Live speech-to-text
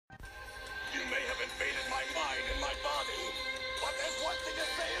my mind and my body. But there's one thing to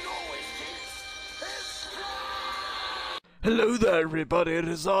say it always keeps. Hello there, everybody. It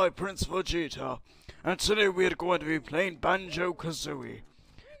is I, Prince Vegeta, and today we are going to be playing Banjo Kazooie.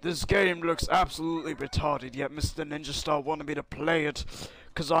 This game looks absolutely retarded, yet Mr. Ninja Star wanted me to play it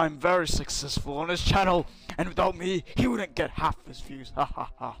because I'm very successful on his channel, and without me, he wouldn't get half his views. Ha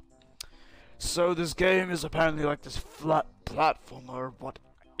ha ha. So this game is apparently like this flat platformer, but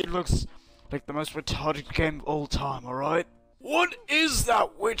it looks like the most retarded game of all time, alright? What is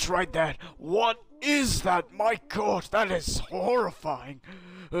that witch right there? What is that? My god, that is horrifying.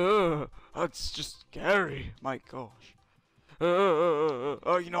 That's just scary. My gosh.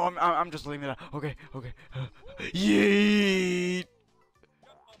 You know, I'm just leaving that. Okay. Yeet.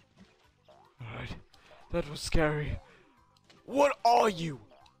 Alright, that was scary. What are you?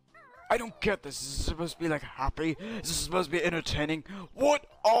 I don't get this. Is this supposed to be like happy? Is this supposed to be entertaining? What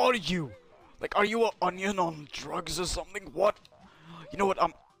are you? Like, are you an onion on drugs or something? What? You know what?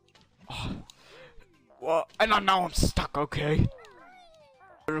 Well, and now I'm stuck. Okay.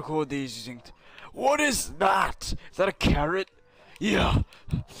 I record these using. What is that? Is that a carrot? Yeah.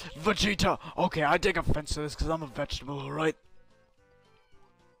 Vegeta. Okay, I take offense to this because I'm a vegetable, alright?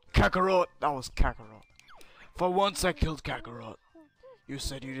 Kakarot. That was Kakarot. For once I killed Kakarot. You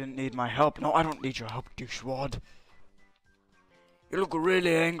said you didn't need my help. No, I don't need your help, douchewad. You look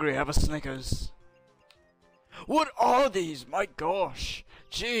really angry. Have a Snickers. What are these? My gosh.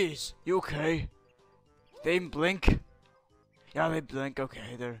 Jeez. You okay? They blink? Yeah, they blink.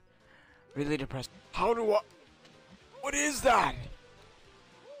 Okay, they're really depressed. How do I... What is that?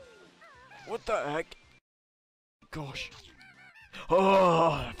 What the heck? Gosh.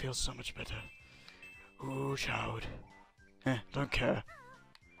 Oh, that feels so much better. Ooh, child. Don't care.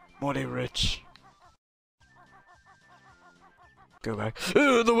 Morty rich. Go back.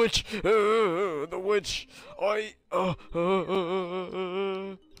 The witch! The witch!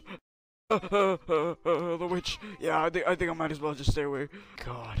 The witch. Yeah, I think I might as well just stay away.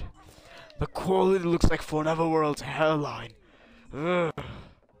 God. The quality looks like Forever World's hairline.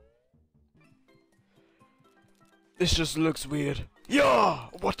 This just looks weird. Yeah!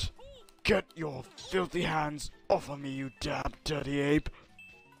 What? Get your filthy hands off of me, you damn dirty ape.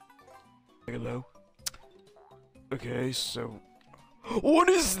 Hello. Okay, so... What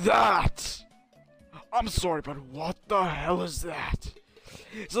is that? I'm sorry, but what the hell is that?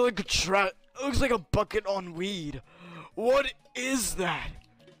 It's like a it looks like a bucket on weed. What is that?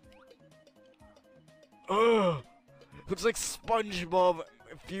 Ugh. Looks like SpongeBob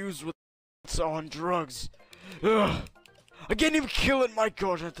fused with on drugs. Ugh. I can't even kill it, my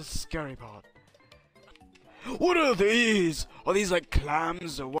gosh, that's the scary part. What are these? Are these like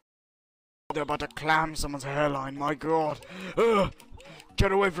clams or what? They're about to clam someone's hairline, my god. Ugh.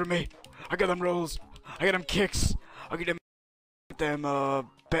 Get away from me. I got them rolls. I got them kicks. I get them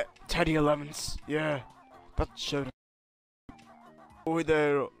Teddy 11s. Yeah. That showed. Boy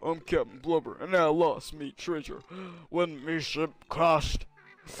there, I'm Captain Blubber, and I lost me treasure when me ship crashed.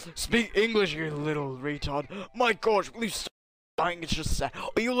 Speak English, you little retard. My gosh, will you stop lying? It's just sad.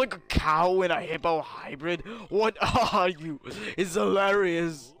 Are you like a cow and a hippo hybrid? What are you? It's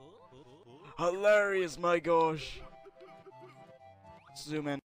hilarious. Hilarious, my gosh. Zoom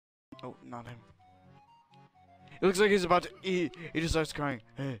in. Oh, not him. It looks like he's about to eat. He just starts crying.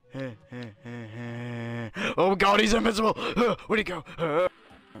 Oh god, he's invincible. Where'd he go?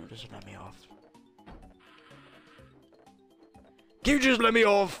 Just let me off. Can you just let me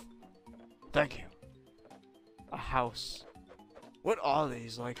off? Thank you. A house. What are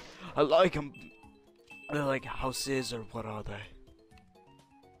these? Like, I like them. They're like houses, or what are they?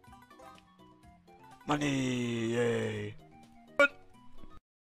 Money, yay. What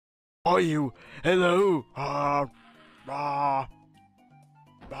are you? Hello?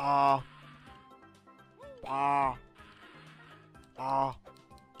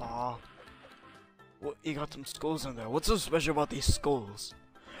 What, you got some skulls in there. What's so special about these skulls?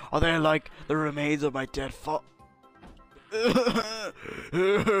 Are they like the remains of my dead father?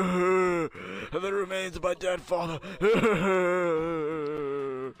 The remains of my dead father.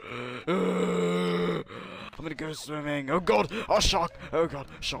 I'm gonna go swimming. Oh god! Oh shock! Oh god!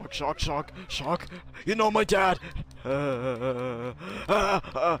 Shock! You know my dad!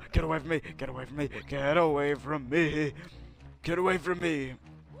 Get away from me! Get away from me! Get away from me! Get away from me! You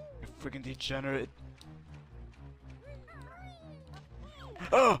freaking degenerate!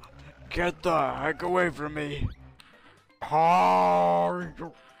 Oh! Get the heck away from me! Oh,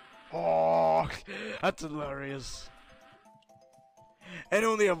 that's hilarious. And I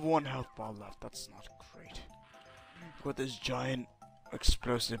only have one health bar left. That's not great. Got this giant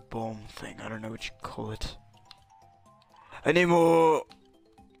explosive bomb thing. I don't know what you call it. Any more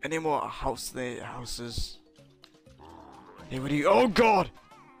houses? Hey, what do you? Oh God!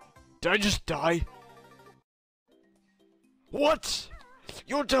 Did I just die? What?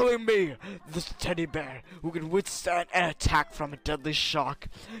 You're telling me this teddy bear who can withstand an attack from a deadly shark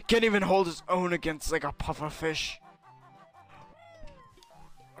can't even hold his own against like a puffer fish?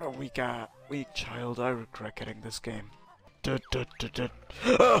 What a weak child. I regret getting this game. Shark!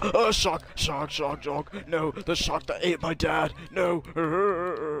 No, the shark that ate my dad! No!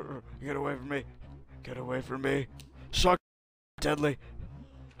 Get away from me! Get away from me! Shark deadly!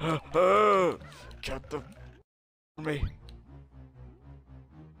 Get the from me!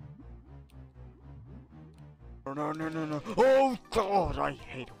 No. Oh God, I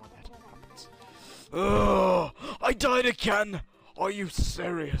hate it when that happens. I died again! Are you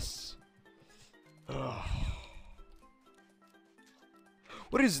serious?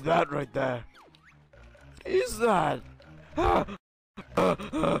 What is that right there? What is that?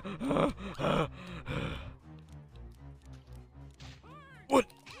 What?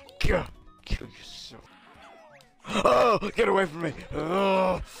 Kill yourself. Oh, get away from me.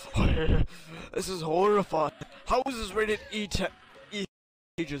 This is horrifying. How is this rated E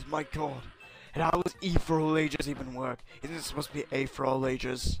ages? My God. And how does E for all ages even work? Isn't it supposed to be A for all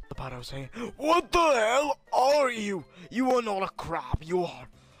ages? The part I was saying. What the hell are you? You are not a crab. You are.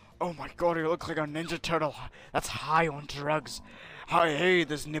 Oh my God, you look like a Ninja Turtle. That's high on drugs. Hey,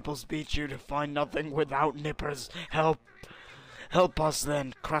 this nipples beat you to find nothing without nippers. Help us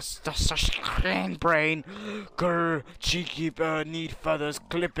then, crust brain. Grr, cheeky need feathers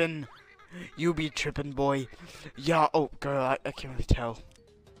clippin'. You be trippin', boy. Yeah, oh, girl, I can't really tell.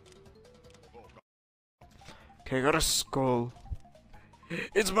 Okay, I got a skull.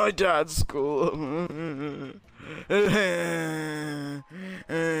 It's my dad's skull.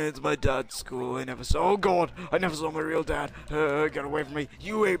 It's my dad's skull. Oh God, I never saw my real dad. Get away from me.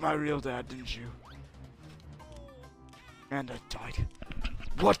 You ate my real dad, didn't you? And I died.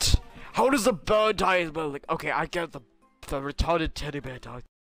 What? How does the bird die as well? Like, okay, I get the retarded teddy bear died.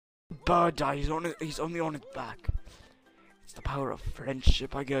 The bird died. He's only on his back. It's the power of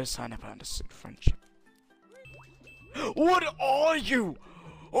friendship. I guess I never understood friendship. What are you?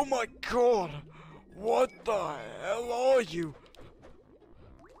 Oh my God! What the hell are you?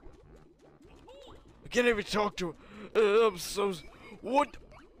 I can't even talk to her. I'm so. What?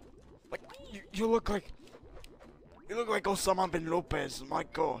 Like you look like. You look like Osama bin Lopez. My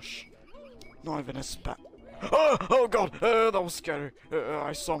gosh. Not even a spat. Oh God! That was scary.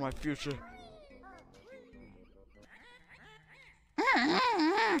 I saw my future.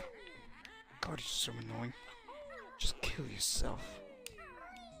 God, you're so annoying. Just kill yourself.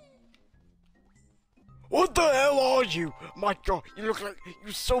 What the hell are you? My God, you look like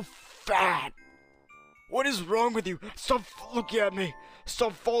you're so fat. What is wrong with you? Stop looking at me.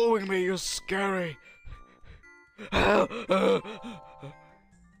 Stop following me. You're scary. I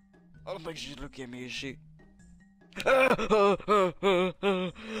don't think she's looking at me, is she?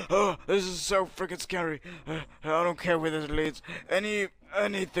 This is so freaking scary. I don't care where this leads.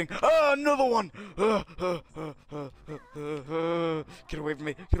 Anything. Another one. Get away from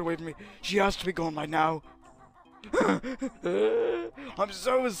me. Get away from me. She has to be gone by now. I'm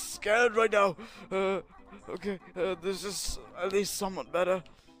so scared right now. Okay, this is at least somewhat better.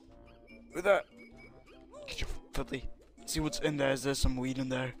 With that, get your filthy. See what's in there. Is there some weed in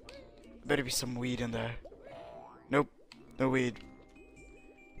there? There better be some weed in there. Nope, no weed.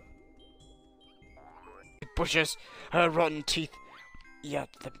 Bushes, rotten teeth. Yeah,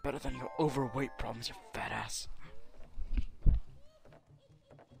 they're better than your overweight problems, you fat ass.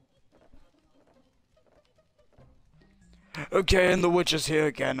 Okay, and the witch is here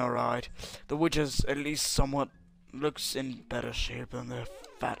again, alright. The witch is at least somewhat looks in better shape than the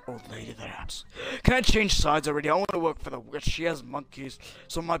fat old lady that has. Can I change sides already? I want to work for the witch. She has monkeys,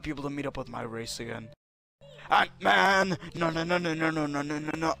 so I might be able to meet up with my race again. Ant-Man! No,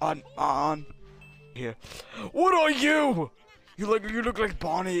 on. Here. What are you? You look like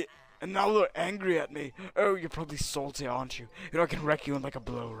Bonnie, and now they're angry at me. Oh, you're probably salty, aren't you? You know I can wreck you in like a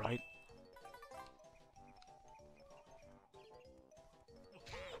blow, right?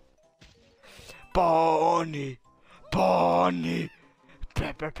 Bonnie!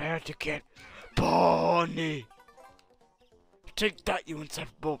 Prepare to get Bonnie! Take that, you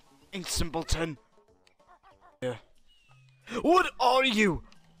simpleton! Yeah. What are you?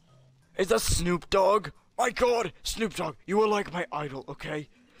 Is that Snoop Dogg? My God, Snoop Dogg, you are like my idol, okay?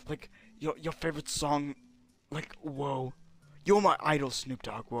 Like your favorite song, like whoa, you're my idol, Snoop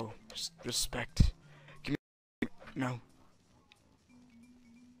Dogg. Whoa, respect. Give me no.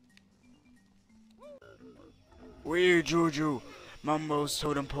 We Juju, Mambo's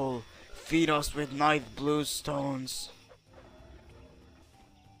totem pole, feed us with nice blue stones.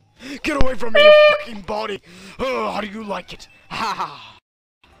 Get away from me, you fucking body! Oh, how do you like it? Ha ha!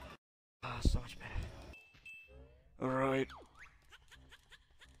 Ah, so much better. Alright.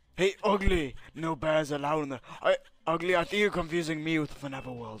 Hey, Ugly! No bears allowed in there. Ugly, I think you're confusing me with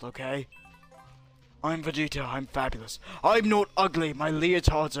Vanilla World, okay? I'm Vegeta, I'm fabulous. I'm not ugly, my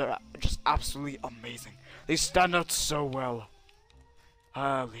leotards are just absolutely amazing. They stand out so well.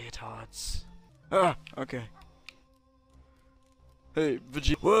 Ah, leotards. Ah, okay. Hey,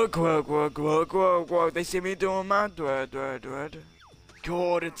 Vegeta. Work, work, work, work, work, work. They see me doing my dwed.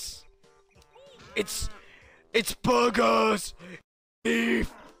 God, it's burgers!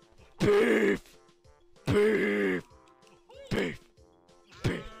 Beef! Beef! Beef! Beef!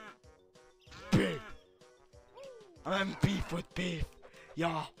 Beef! Beef! I'm beef with beef.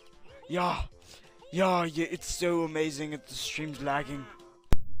 Yeah, it's so amazing that the stream's lagging.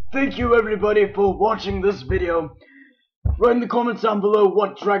 Thank you everybody for watching this video. Write in the comments down below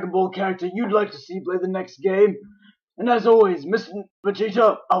what Dragon Ball character you'd like to see play the next game. And as always, Mr.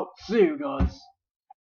 Vegeta out. See you guys.